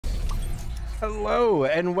Hello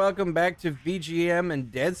and welcome back to VGM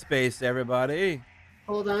and Dead Space, everybody.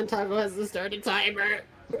 Hold on, Taco has to start a timer.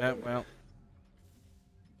 Well.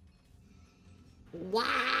 Wah!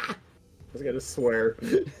 I was gonna swear.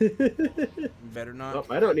 Better not. Oh,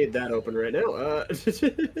 I don't need that open right now.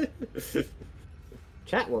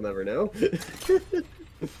 Chat will never know.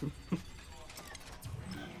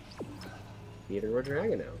 Neither will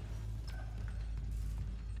Dragon now.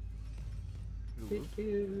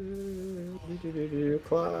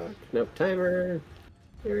 Clock. Nope, timer.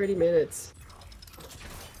 30 minutes.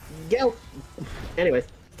 Go! Anyways,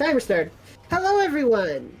 timer started. Hello,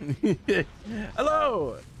 everyone!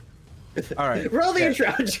 Hello! Alright. Roll the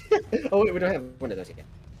intro! Oh, wait, we don't have one of those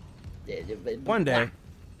yet. One day.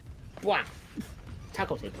 Blah.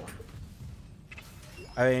 Taco table.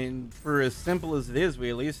 I mean, for as simple as it is, we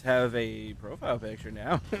at least have a profile picture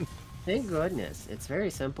now. Thank goodness. It's very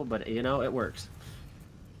simple, but you know, it works.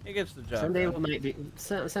 It gets the job Someday done. we might be.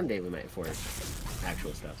 Someday we might afford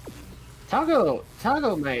actual stuff. Taco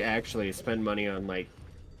might actually spend money on like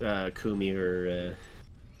Kumi or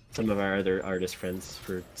some of our other artist friends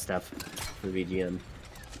for stuff for VGM.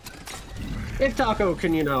 If Taco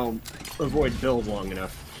can, you know, avoid bills long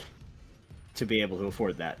enough to be able to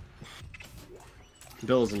afford that.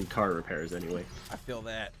 Bills and car repairs, anyway. I feel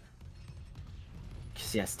that.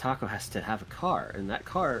 Because yes, Taco has to have a car, and that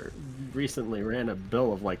car recently ran a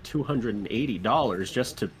bill of like $280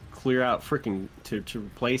 just to clear out freaking to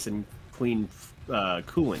replace and clean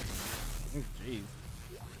cooling. Jeez.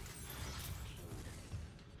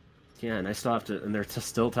 Yeah, and I still have to, and they're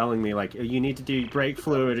still telling me like, you need to do brake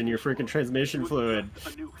fluid and your freaking transmission fluid.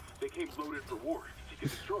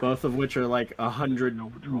 Both of which are like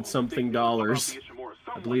 $100 something.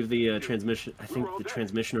 I believe the transmission, I think the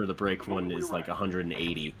transmission or the brake one is like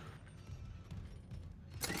 180.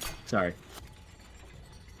 Sorry.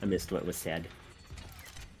 I missed what was said.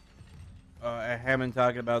 I haven't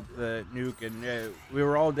talked about the nuke, and we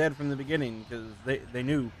were all dead from the beginning because they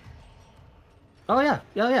knew. Oh yeah,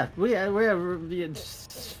 yeah. Gonna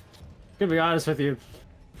be honest with you.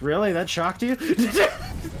 Really? That shocked you?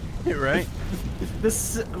 Right?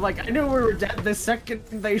 This, like, I knew we were dead the second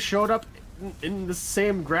they showed up in the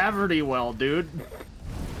same gravity well, dude.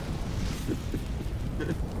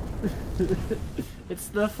 It's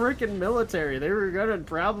the freaking military. They were gonna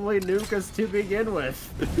probably nuke us to begin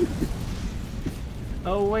with.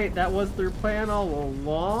 Oh wait, that was their plan all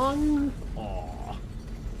along? Aww.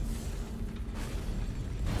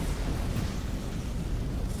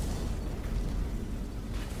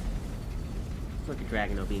 Look at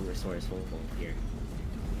Dragano being resourceful here.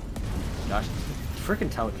 Gosh,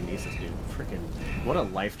 freaking telekinesis, dude. Freaking, what a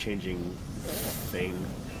life-changing thing.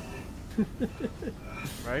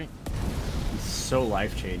 Right? It's so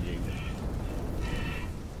life-changing.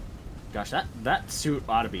 Gosh, that suit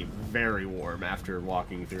ought to be very warm after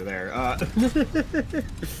walking through there.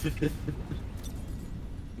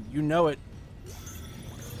 You know it.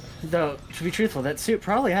 Though, to be truthful, that suit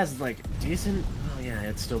probably has, like, decent... Oh, yeah,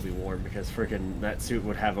 it'd still be warm, because freaking that suit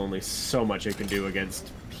would have only so much it can do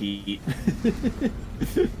against heat.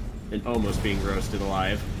 And almost being roasted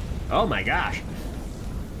alive. Oh my gosh!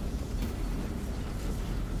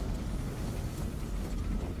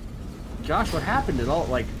 Gosh, what happened? Did all,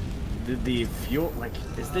 like... Did the fuel... Like,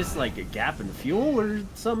 is this, like, a gap in fuel, or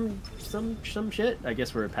some shit? I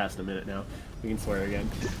guess we're past a minute now. We can swear again.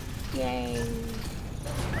 Yay!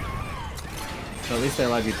 So at least they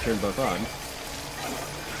allowed you to turn both on.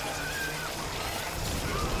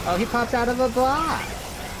 Oh, he popped out of a block!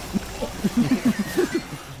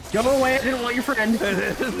 Go away, I didn't want your friend!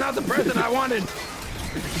 This is not the person I wanted!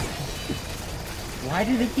 Why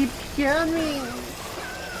do they keep coming?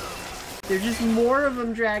 There's just more of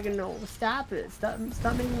them, Dragano. Stop it. Stop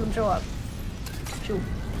making them show up. Shoo.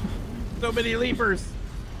 So many leapers!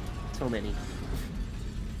 So many.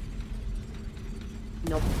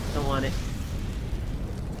 Nope, don't want it.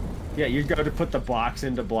 Yeah, you go to put the box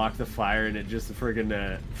in to block the fire, and it just friggin'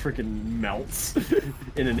 melts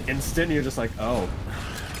in an instant. And you're just like, oh,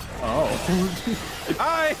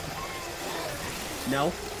 Hi!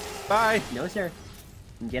 No, Bye! no, sir.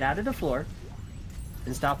 Get out of the floor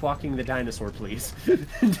and stop walking the dinosaur, please.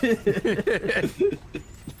 It's a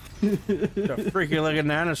freaking looking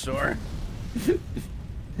dinosaur.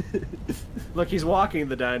 Look, he's walking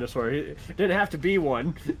the dinosaur. He didn't have to be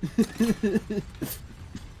one.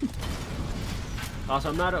 Also,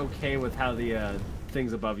 I'm not okay with how the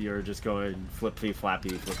things above you are just going flippy flappy,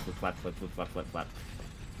 flip flap, flip flap, flip flap.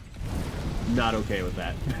 Not okay with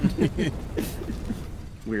that.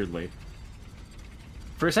 Weirdly.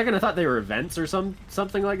 For a second, I thought they were vents or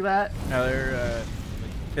something like that. No, they're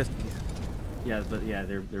like pistons. Yeah, but yeah,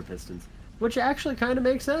 they're pistons. Which actually kind of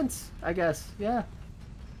makes sense, I guess. Yeah.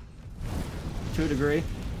 To a degree.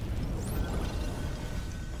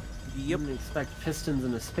 Yep. Wouldn't expect pistons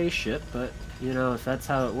in a spaceship, but, you know, if that's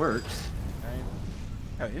how it works. Right.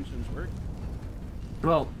 How engines work.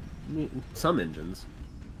 Well, some engines.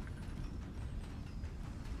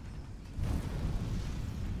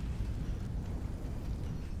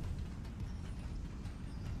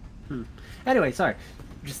 Anyway, sorry.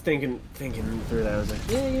 Just thinking through that. I was like,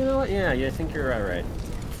 yeah, you know what? Yeah, I think you're right.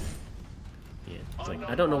 Yeah, it's like,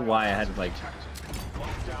 I don't know why I had, like,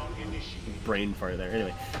 brain fart there.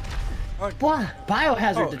 Anyway. What?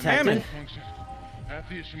 Biohazard detected. Half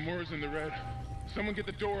the Ishimura's in the red. Someone get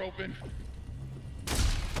the door open.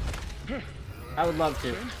 I would love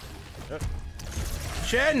to.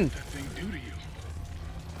 Shen! That thing do to you?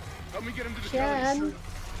 Help me get him to the Shen!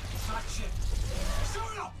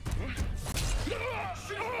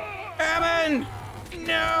 Hammond!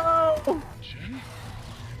 No! Shen?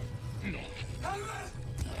 No.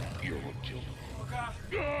 You're what killed him.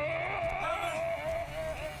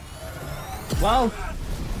 Well,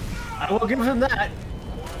 I will give him that.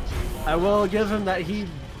 I will give him that he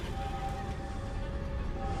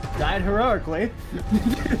died heroically.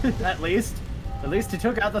 At least. At least he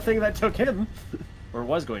took out the thing that took him. Or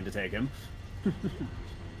was going to take him.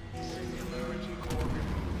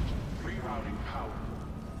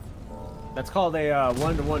 That's called a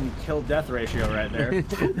 1-to-1 kill-death ratio right there.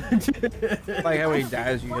 Like how he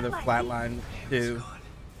dies, you get a flatline too.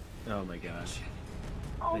 Oh my gosh.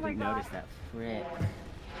 Oh I didn't notice that. Frick.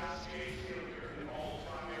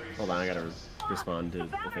 Hold on, I gotta respond to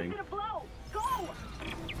the thing.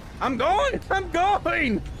 I'm going! I'm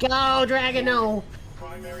going! Go, Dragano!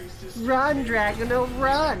 Run, Dragano,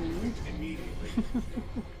 run!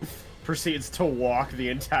 Proceeds to walk the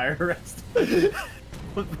entire rest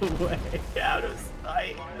of the way out of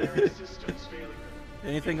sight.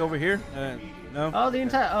 Anything over here? No? Oh, the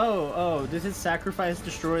entire... Oh, did his sacrifice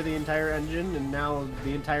destroy the entire engine, and now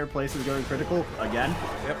the entire place is going critical again?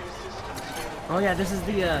 Yep. Oh yeah, this is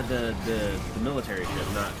the military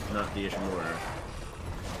ship, not the Ishimura.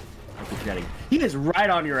 I keep forgetting. He is right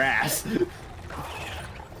on your ass!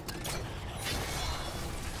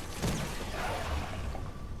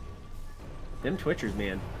 Them Twitchers,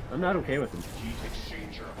 man. I'm not okay with them.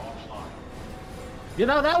 You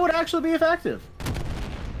know, that would actually be effective.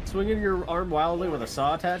 Swinging your arm wildly with a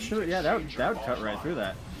saw attached to it? Yeah, that would cut right through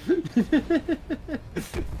that.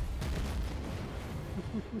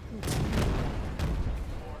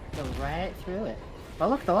 Go right through it. Oh,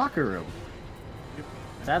 look, the locker room.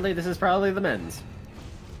 Sadly, this is probably the men's.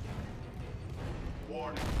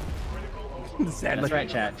 Sadly. That's right,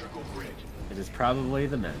 chat. It is probably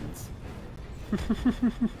the men's.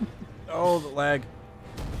 Oh, the lag.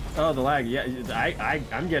 Oh, the lag. Yeah,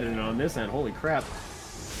 I'm getting it on this end. Holy crap.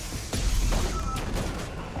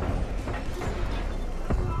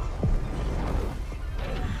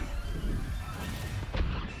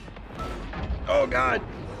 Oh god!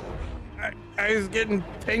 I was getting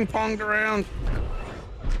ping-ponged around.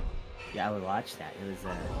 Yeah, I would watch that. It was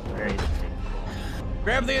very interesting.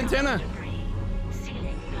 Grab the antenna!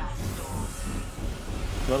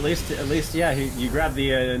 Well, at least, yeah, you grabbed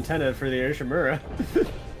the antenna for the Ishimura.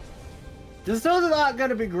 This is not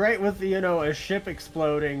gonna be great with, you know, a ship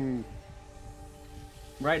exploding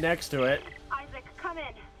right next to it. Isaac, come in.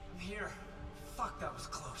 I'm here. Fuck, that was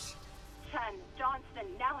close. Chen, Johnston,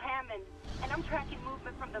 now Hammond. And I'm tracking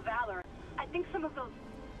movement from the Valor. I think some of those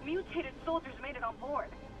mutated soldiers made it on board.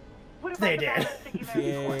 What about They the did. ballistic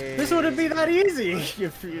evacuation? This wouldn't be that easy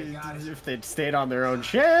if they'd stayed on their own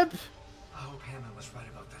ship. I hope Hammond was right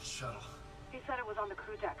about that shuttle. He said it was on the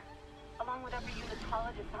crew deck, along with every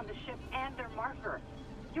unitologist on the ship and their marker.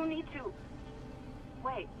 You need to...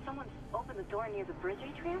 Wait, someone's opened the door near the bridge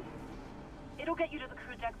atrium? It'll get you to the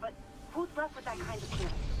crew deck, but who's left with that kind of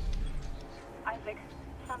clearance? Isaac,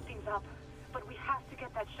 something's up, but we have to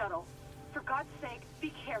get that shuttle. For God's sake,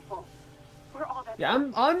 be careful. We're all that... Yeah,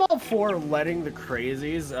 I'm all for letting the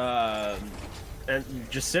crazies and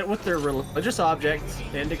just sit with their religious objects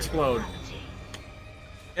and explode.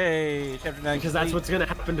 Hey, chapter 9. Because that's what's gonna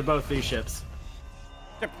happen to both these ships.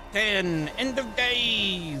 Chapter 10, end of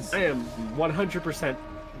days! I am 100%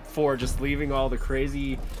 for just leaving all the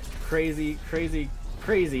crazies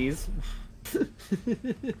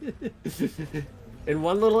in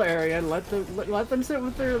one little area and let them sit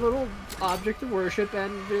with their little object of worship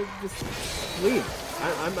and just leave.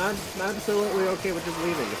 I'm absolutely okay with just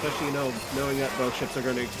leaving, especially knowing that both ships are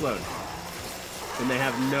going to explode and they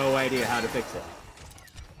have no idea how to fix it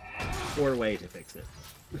or way to fix it.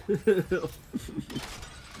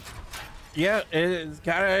 Yeah, it's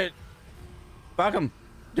kind of fuck him.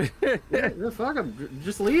 Yeah, fuck him.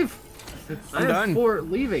 Just leave. I'm done. For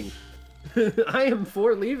leaving. I am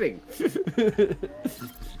for leaving.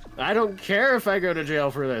 I don't care if I go to jail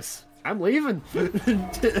for this. I'm leaving.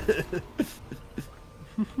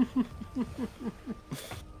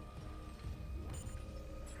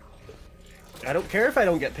 I don't care if I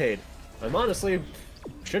don't get paid. I'm honestly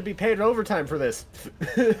should be paid overtime for this.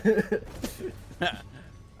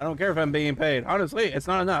 I don't care if I'm being paid. Honestly, it's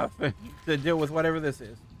not enough to deal with whatever this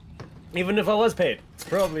is. Even if I was paid, it's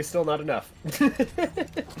probably still not enough.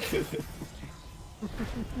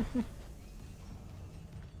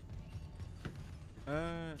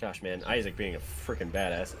 Gosh, man, Isaac being a freaking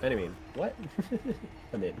badass. I mean, what?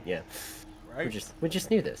 I mean, yeah. Right? We just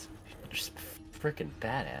knew this. Just freaking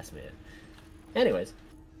badass, man. Anyways,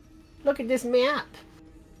 look at this map.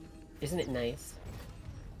 Isn't it nice?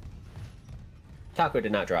 Taco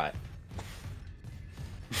did not draw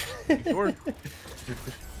it. Sure.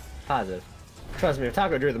 Positive. Trust me, if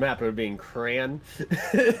Taco drew the map, it would be in crayon.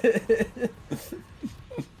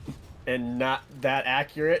 And not that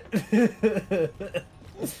accurate.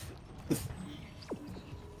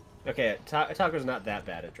 Okay, Taco's not that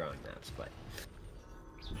bad at drawing maps, but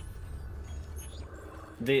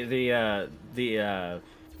the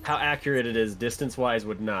how accurate it is distance-wise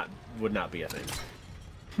would not be a thing.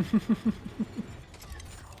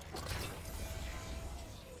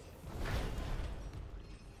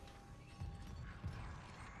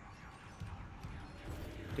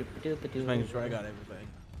 Just making sure I got everything.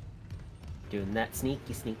 Doing that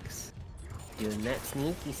sneaky sneaks. Doing that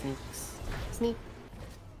sneaky sneaks. Sneak.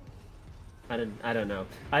 I don't know.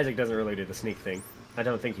 Isaac doesn't really do the sneak thing. I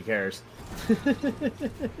don't think he cares.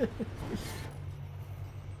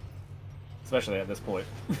 Especially at this point.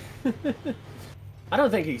 I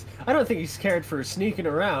don't think he's cared for sneaking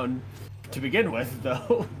around to begin with,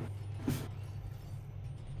 though.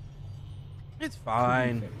 It's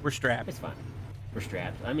fine. We're strapped. It's fine. We're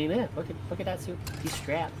strapped. I mean, yeah. Look at that suit. He's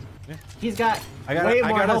strapped. Yeah. He's got I got way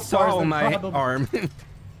more a health saw bars on than my probably. arm.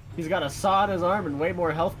 He's got a saw on his arm and way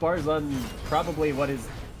more health bars than probably what is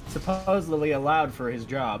supposedly allowed for his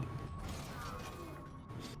job.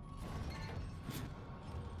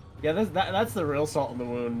 Yeah, that's the real salt in the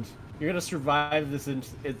wound. You're gonna survive this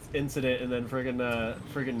incident and then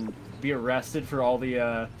friggin' be arrested for all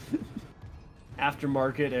the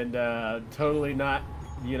aftermarket and totally not,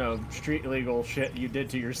 you know, street legal shit you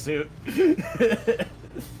did to your suit.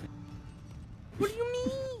 What do you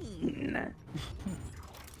mean?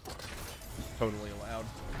 Totally allowed.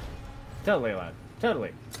 Totally allowed.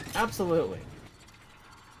 Totally. Absolutely.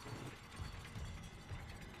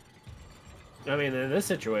 I mean, in this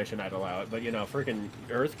situation, I'd allow it, but, you know, freaking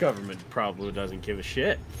Earth government probably doesn't give a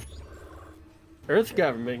shit. Earth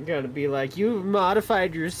government gonna be like, you've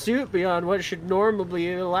modified your suit beyond what should normally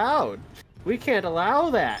be allowed. We can't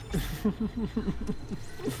allow that.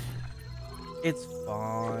 It's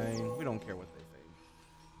fine. We don't care what they think.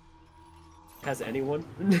 Has anyone?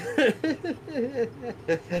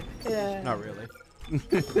 Not really.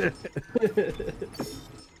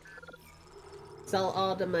 Sell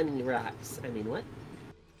all the money rocks. I mean, what?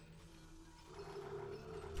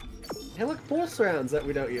 Hey, look, pulse rounds that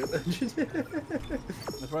we don't use.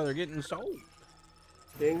 That's why they're getting sold.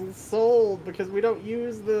 Being sold because we don't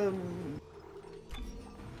use them.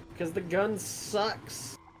 Because the gun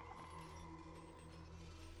sucks.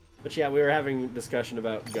 But yeah, we were having a discussion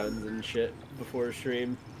about guns and shit before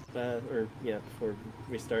stream. Before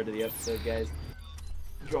we started the episode, guys.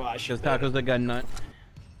 Gosh. Because Taco's a gun nut.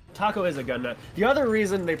 Taco is a gun nut. The other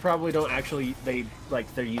reason they probably don't actually they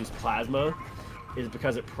use plasma is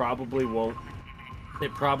because it probably won't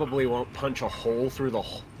punch a hole through the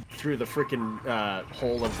freaking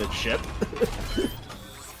hole of the ship.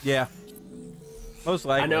 Yeah. Most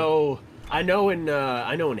likely. I know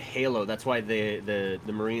in Halo, that's why the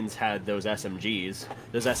Marines had those SMGs.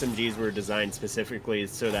 Those SMGs were designed specifically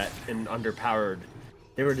so that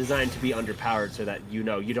they were designed to be underpowered so that, you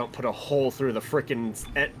know, you don't put a hole through the frickin'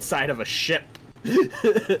 side of a ship.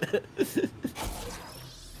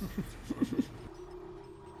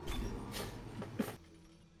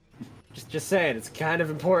 just saying, it's kind of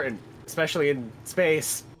important, especially in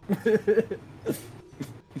space.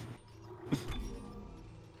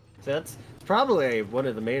 So that's probably one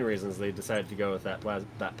of the main reasons they decided to go with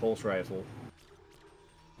that pulse rifle.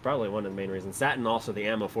 Probably one of the main reasons. That and also the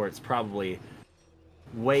ammo for it's probably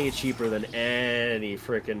way cheaper than any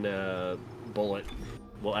frickin' bullet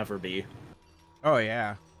will ever be. Oh,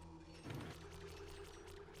 yeah.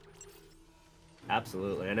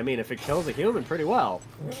 Absolutely. And I mean, if it kills a human pretty well.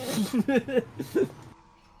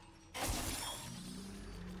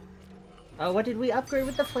 What did we upgrade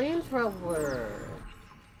with the flamethrower?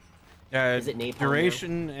 Is it napalm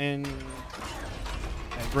duration and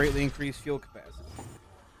greatly increased fuel capacity.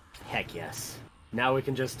 Heck yes. Now we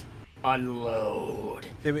can just unload.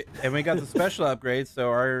 And we got the special upgrade, so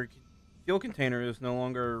our fuel container is no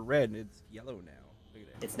longer red, it's yellow now. Look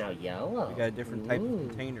at that. It's now yellow. We got a different type of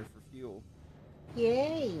container for fuel.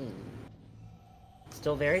 Yay!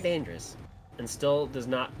 Still very dangerous, and still does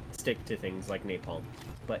not stick to things like napalm.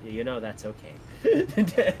 But you know that's okay.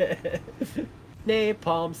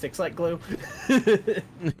 Napalm sticks like glue.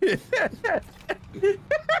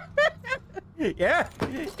 Yeah,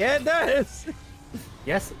 it does.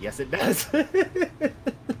 Yes, it does.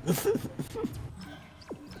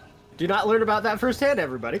 Do not learn about that firsthand,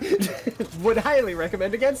 everybody. Would highly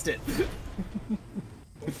recommend against it.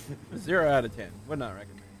 0 out of 10. Would not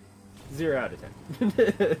recommend. 0 out of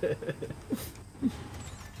 10.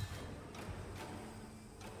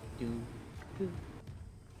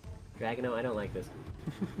 Dragano, I don't like this.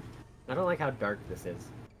 I don't like how dark this is.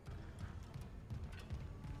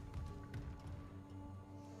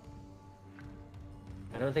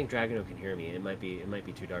 I don't think Dragano can hear me. It might be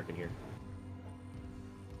too dark in here.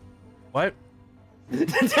 What?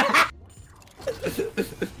 It's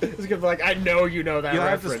gonna be like, I know you know that. You'll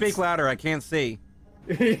reference. have to speak louder. I can't see.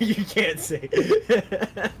 You can't see.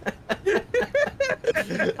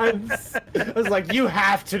 I was like, you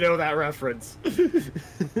have to know that reference.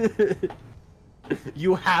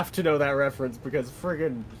 You have to know that reference because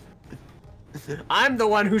friggin' I'm the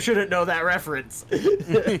one who shouldn't know that reference.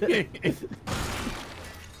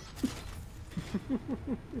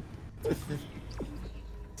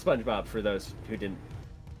 SpongeBob, for those who didn't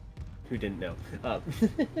know.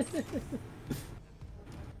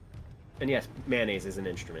 And yes, mayonnaise is an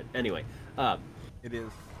instrument. Anyway, It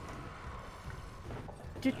is.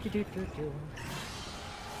 I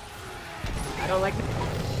don't like.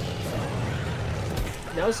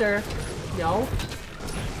 No, sir. No.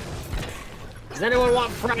 Does anyone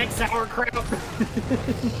want fried sauerkraut?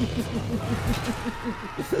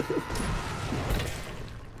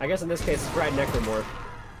 I guess in this case, it's fried necromorph.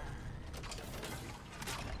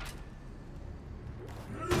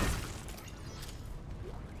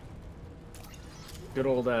 Good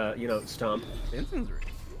old, you know, stomp. Benson's rig.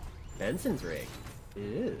 Benson's rig.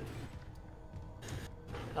 Ew.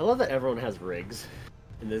 I love that everyone has rigs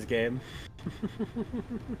in this game.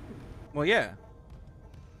 Well, yeah.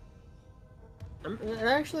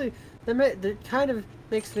 Actually, that kind of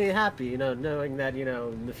makes me happy, you know, knowing that, you know,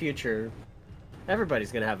 in the future,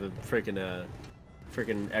 everybody's gonna have a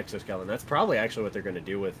freaking exoskeleton. That's probably actually what they're gonna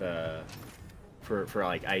do with, for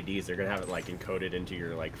like IDs. They're gonna have it like encoded into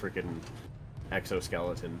your like freaking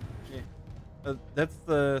exoskeleton. Yeah. That's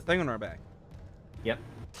the thing on our back. Yep.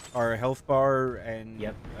 Our health bar and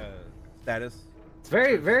Yep. Status. It's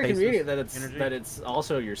very Stasis, convenient that energy. it's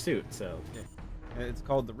also your suit. So. Yeah. It's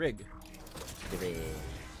called the rig.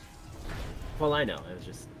 Well, I know. I was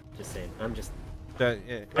just saying. I'm just.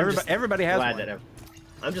 Yeah. Everybody has glad one. that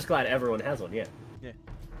I'm just glad everyone has one. Yeah. Yeah.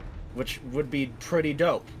 Which would be pretty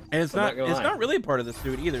dope. And it's not gonna lie. not really part of the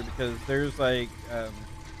suit either, because there's like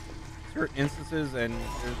certain instances, and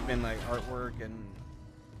there's been like artwork and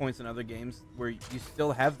points in other games where you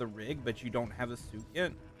still have the rig, but you don't have a suit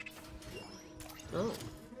yet. Oh.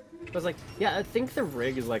 I was like, yeah, I think the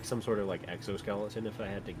rig is like some sort of like exoskeleton, if I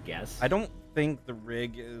had to guess. I don't think the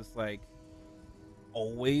rig is like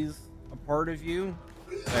always a part of you.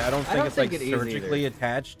 Like, I don't think it's like surgically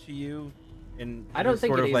attached to you in I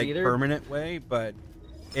sort of like permanent way, but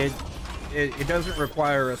it doesn't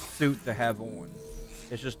require a suit to have on.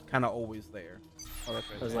 It's just kind of always there. Oh, that's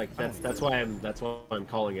right. I was like, that's why I'm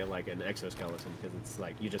calling it like an exoskeleton, because it's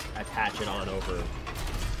like you just attach it on over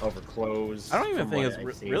clothes. I don't even think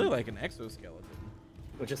it's really like an exoskeleton.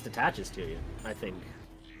 It just attaches to you, I think.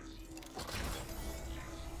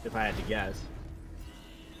 If I had to guess.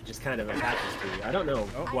 It just kind of attaches to you. I don't know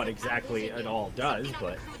what exactly it all does,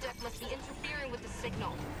 but... The crew deck must be interfering with the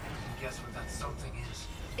signal. Guess what that something is?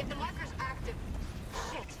 If the marker's active...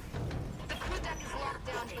 Shit. The crew deck is locked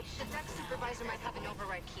down, but the deck supervisor might have an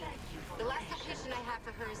override key. The last location I have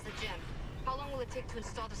for her is the gym. How long will it take to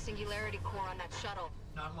install the singularity core on that shuttle?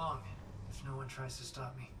 Not long. If no one tries to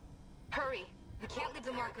stop me. Hurry. We can't leave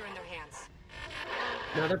the marker in their hands.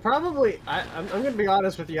 Now, they're probably... I'm going to be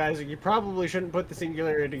honest with you guys. You probably shouldn't put the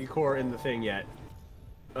singularity core in the thing yet.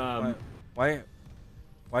 Why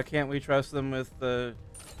can't we trust them with the...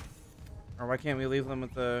 Or why can't we leave them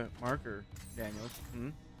with the marker, Daniels? Hmm?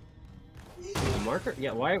 The marker?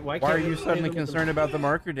 Yeah, why can't Why are we you leave suddenly them with concerned about the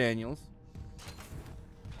marker, Daniels?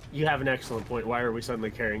 You have an excellent point. Why are we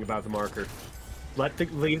suddenly caring about the marker?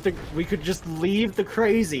 We could just leave the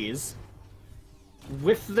crazies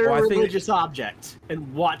with their Well, I think- religious object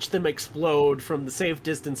and watch them explode from the safe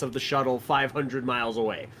distance of the shuttle 500 miles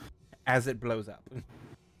away As it blows up.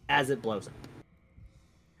 as it blows up.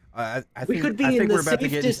 I We think, could be I in think the we're about to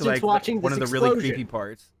safe get into distance like watching one of the this really explosion. creepy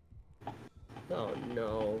parts. Oh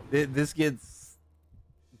no. This gets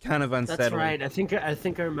kind of unsettling. That's right. I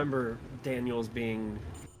think I remember Daniels being.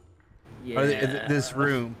 Yeah. Or this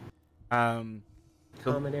room. So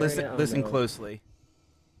Common listen, area? Oh, listen no. closely.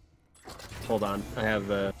 Hold on. I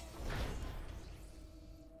have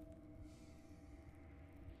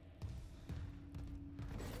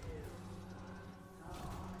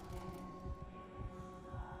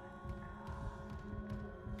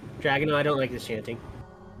Dragon, no, I don't like this chanting.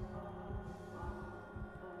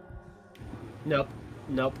 Nope.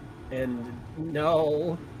 Nope. And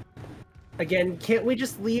no. Again, can't we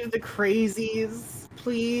just leave the crazies,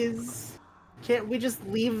 please? Can't we just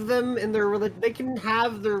leave them in their They can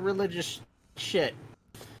have their religious shit.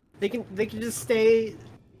 They can just stay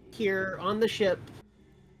here on the ship,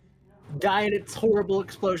 die in its horrible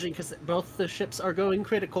explosion because both the ships are going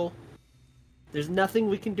critical. There's nothing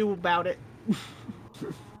we can do about it.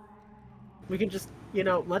 We can just,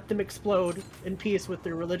 let them explode in peace with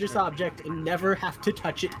their religious object and never have to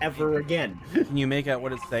touch it ever again. Can you make out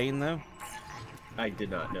what it's saying though? I did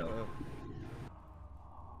not know.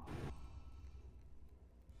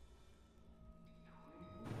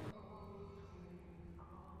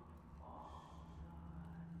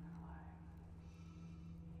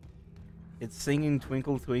 It's singing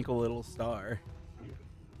 "Twinkle Twinkle Little Star."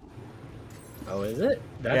 Oh, is it?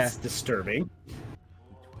 That's Yeah. disturbing.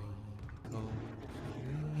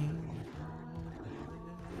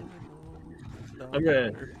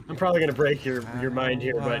 I'm probably gonna break your mind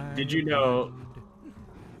here, but did you know?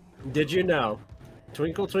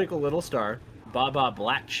 Twinkle Twinkle Little Star, Baba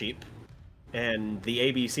Black Sheep, and the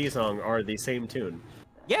ABC song are the same tune.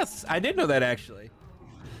 Yes, I did know that actually.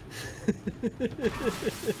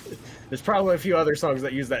 There's probably a few other songs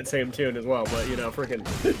that use that same tune as well, but freaking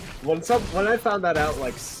when I found that out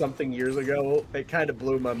like something years ago, it kind of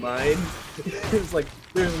blew my mind. It was like,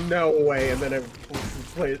 there's no way, and then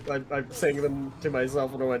I sang them to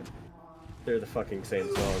myself and I went, they're the fucking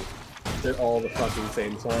same song. They're all the fucking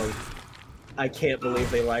same song. I can't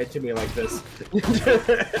believe they lied to me like this.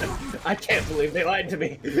 I can't believe they lied to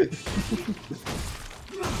me.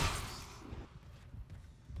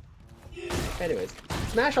 Anyways,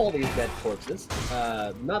 smash all these dead corpses.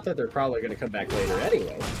 Not that they're probably going to come back later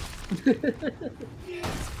anyway.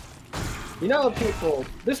 People,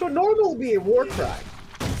 this would normally be a war crime.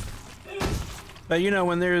 But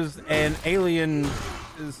when there's an alien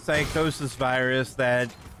psychosis virus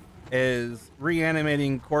that is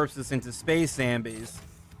reanimating corpses into space zombies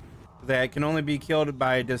that can only be killed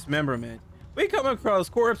by dismemberment, we come across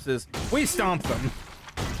corpses, we stomp them.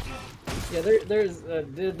 Yeah, there's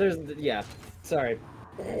yeah. Sorry.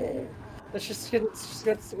 That's just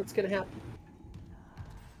what's gonna happen.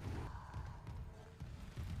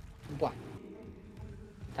 What?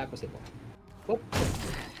 Taco simple. Whoop.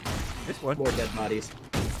 This one. More dead bodies.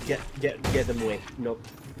 Get them away. Nope.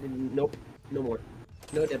 Nope. No more.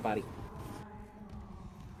 No dead body.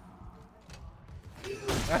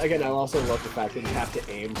 Again, I also love the fact that you have to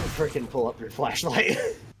aim to frickin' pull up your flashlight.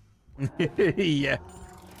 Yeah.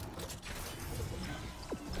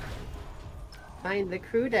 Find the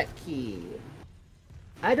crew deck key.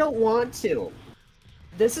 I don't want to.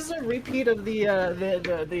 This is a repeat of the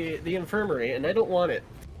infirmary, and I don't want it.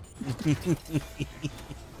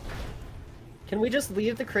 Can we just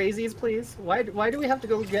leave the crazies, please? Why do we have to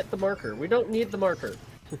go get the marker? We don't need the marker.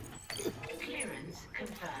 Clearance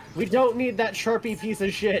confirmed. We don't need that Sharpie piece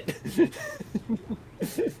of shit.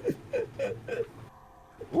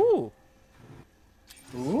 Ooh.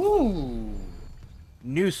 Ooh.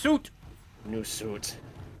 New suit. New suit.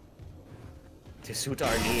 To suit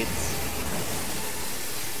our needs.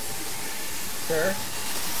 Sir?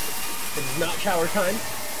 It is not shower time.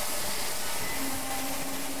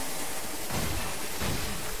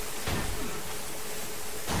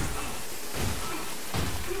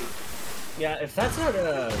 Yeah, if that's not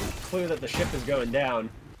a clue that the ship is going down,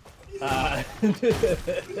 to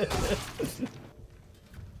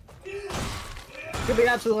be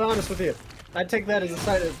absolutely honest with you, I'd take that as a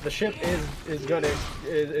sign that the ship is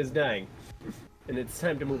dying, and it's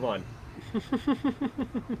time to move on.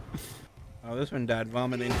 Oh, this one died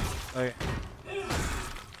vomiting. Okay.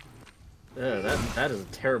 That is a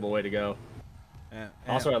terrible way to go.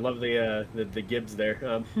 Also, I love the gibs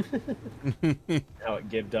there. How it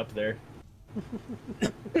gibbed up there.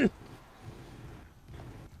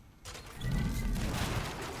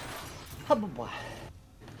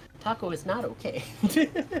 Taco is not okay.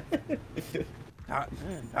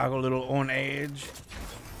 Taco a little on edge.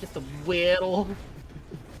 Just a little.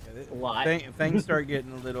 Lot. Things start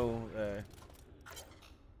getting a little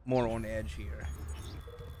more on edge here.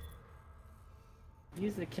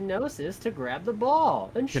 Use the kinesis to grab the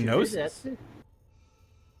ball. And Kinesis?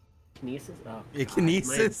 Kinesis? Oh, yeah,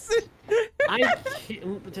 kinesis. I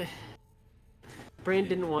Brain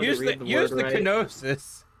didn't want to read the word use the right.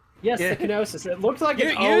 kenosis. Yes, Yeah. the kenosis. It looked like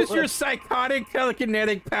an Use your psychotic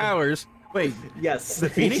telekinetic powers. Wait, yes. the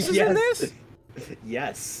Phoenix is in this?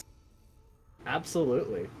 Yes.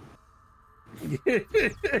 Absolutely.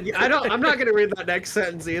 I'm not gonna read that next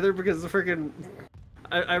sentence either because the freaking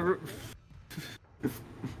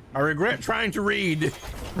I regret trying to read.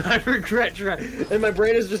 I regret trying, and my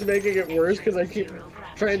brain is just making it worse because I keep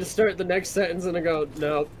trying to start the next sentence and I go,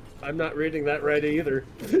 no, I'm not reading that right either.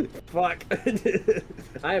 Fuck.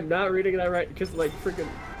 I am not reading that right because like freaking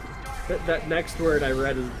that next word I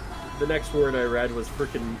read was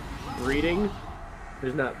freaking breeding.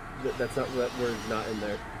 There's not that word's not in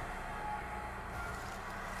there.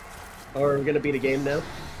 Oh, are we gonna beat a game now?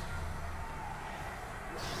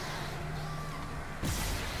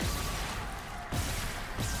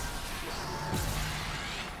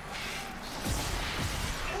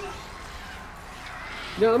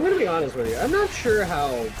 No, I'm gonna be honest with you. I'm not sure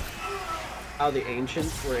how the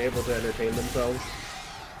ancients were able to entertain themselves.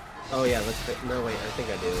 Oh yeah, no wait, I think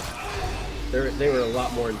I do. They were a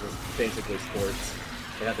lot more into basically sports.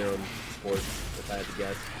 They had their own sports, if I had to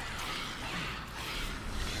guess.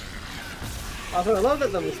 Also, I love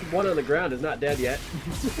that the one on the ground is not dead yet.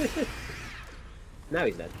 Now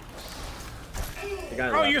he's dead. The guy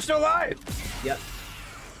on the left. You're still alive! Yep.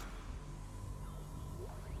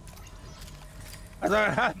 I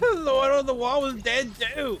thought the one on the wall was dead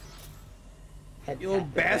too. You little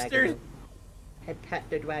bastard! Head pat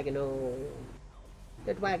the Dwagano.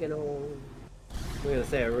 The Dwagano. We're gonna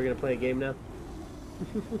say, are we gonna play a game now?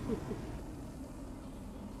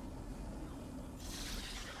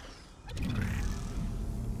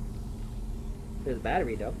 There's a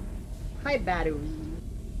battery though. Hi, battery.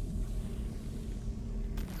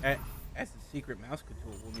 That's the secret mouse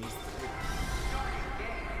control we'll need.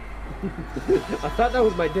 I thought that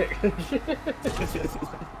was my dick.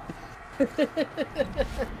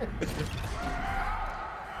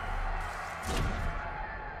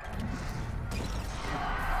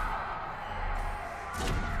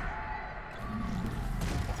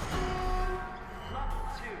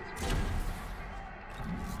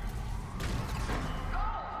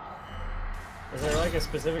 Is there like a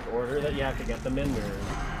specific order that you have to get them in, or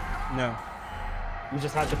No. you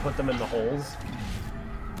just have to put them in the holes?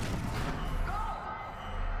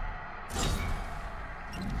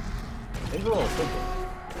 It's a little simple.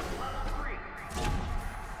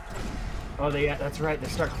 Oh, that's right, they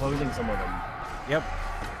start closing some of them. Yep.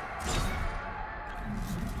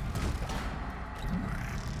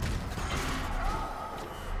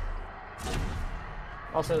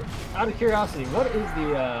 Also, out of curiosity, what is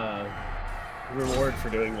the reward for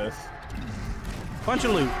doing this? Bunch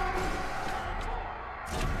of loot.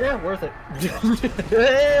 Yeah, worth it.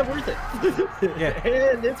 Yeah, worth it. Yeah.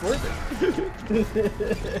 And it's worth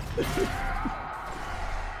it.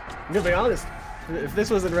 I'm gonna be honest, if this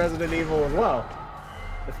was in Resident Evil as well,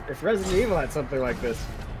 if Resident Evil had something like this,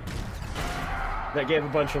 that gave a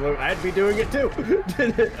bunch of loot, I'd be doing it too.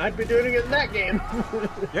 I'd be doing it in that game.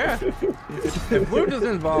 Yeah. If loot is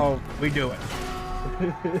involved, we do it.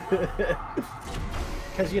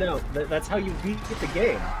 Because, you know, that's how you beat the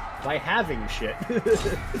game. By having shit.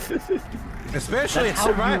 Especially in That's how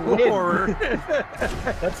you survival win. horror.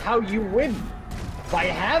 That's how you win. By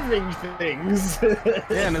having things.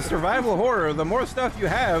 Yeah, in the survival horror, the more stuff you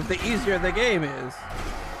have, the easier the game is.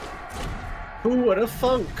 Who would have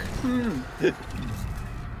thunk?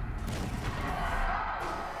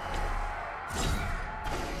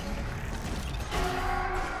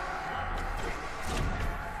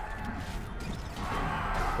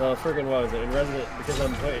 Well, friggin' what was it? In Resident, because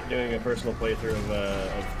I'm doing a personal playthrough of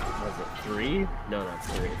was it 3? No, not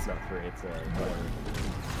 3. It's not 3. It's whatever.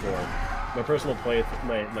 4. My personal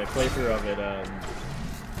my playthrough of it,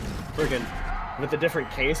 friggin' with the different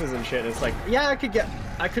cases and shit. It's like, yeah, I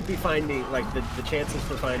could be finding like the chances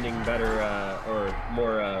for finding better or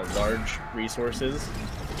more large resources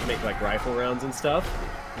to make like rifle rounds and stuff.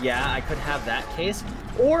 Yeah, I could have that case,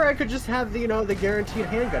 or I could just have the the guaranteed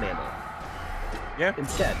handgun ammo. Yeah.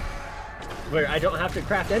 Instead, where I don't have to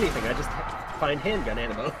craft anything, I just find handgun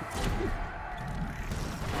ammo.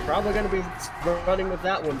 Probably gonna be running with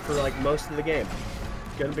that one for like most of the game.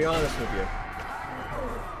 Gonna be honest with you.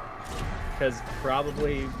 Because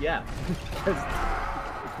probably, yeah. 'Cause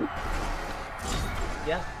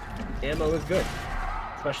yeah, ammo is good.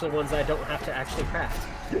 Especially ones I don't have to actually craft.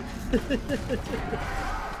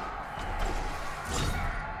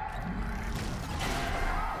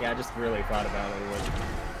 Yeah, I just really thought about it.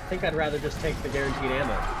 I think I'd rather just take the guaranteed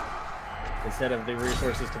ammo instead of the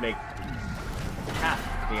resources to make half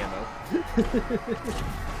the ammo.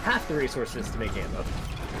 Half the resources to make ammo.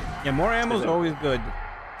 Yeah, more ammo is always good.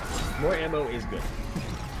 More ammo is good.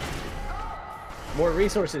 More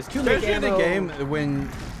resources to make Especially in ammo. a game when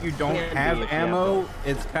you don't can have be if you ammo, have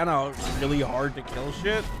it's kind of really hard to kill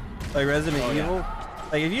shit. Like Resident Oh, yeah. Evil.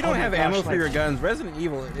 Like if you don't my have gosh, ammo for like- your guns, Resident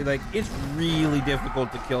Evil, it's really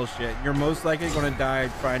difficult to kill shit. You're most likely going to die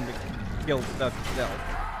trying to kill stuff yourself.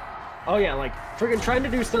 Oh yeah, like freaking trying to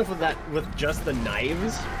do stuff with just the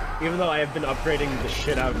knives, even though I have been upgrading the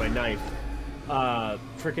shit out of my knife.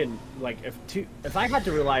 Freaking like if I had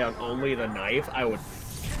to rely on only the knife, I would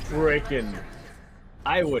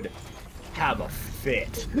have a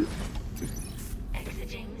fit.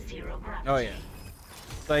 Exiting 0 gravity. Oh yeah.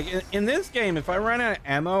 Like in this game, if I run out of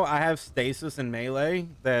ammo, I have stasis and melee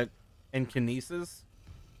and kinesis.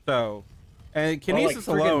 So, and kinesis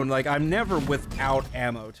like, alone, like I'm never without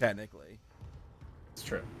ammo technically. It's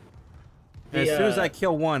true. And as soon as I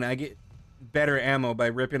kill one, I get better ammo by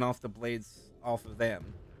ripping off the blades off of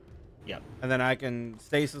them. Yep. And then I can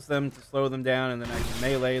stasis them to slow them down, and then I can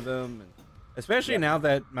melee them. And especially Yep. now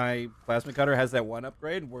that my plasma cutter has that one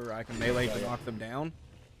upgrade where I can melee to yeah. knock them down.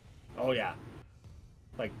 Oh yeah.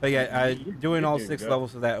 Like. But yeah, doing all 6 good.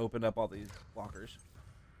 levels of that opened up all these blockers.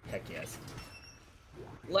 Heck yes.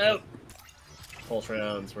 Loot. Pulse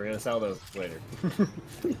rounds. We're gonna sell those later.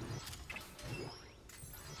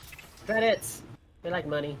 Credits. We like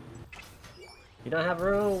money. You don't have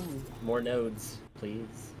room. More nodes,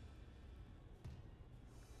 please.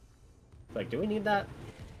 Like, do we need that?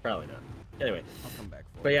 Probably not. Anyway. I'll come back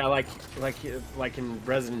for But it. yeah, like in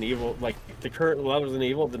Resident Evil, like the current levels in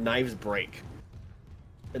Evil, the knives break.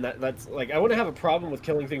 And that's like I wouldn't have a problem with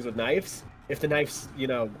killing things with knives if the knives,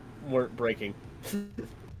 weren't breaking.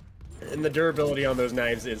 And the durability on those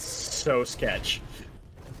knives is so sketch.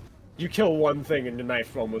 You kill one thing and the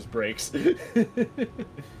knife almost breaks.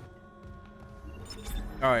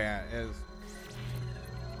 Oh yeah, it is.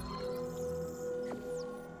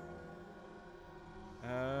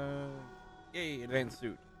 Yay, advanced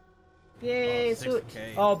suit. Yay, Oh, suit.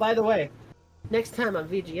 6K. Oh, by the way, next time on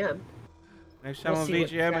VGM. Next time We'll on see what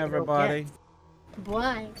VGM, Jack will everybody.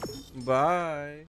 Bye. Bye.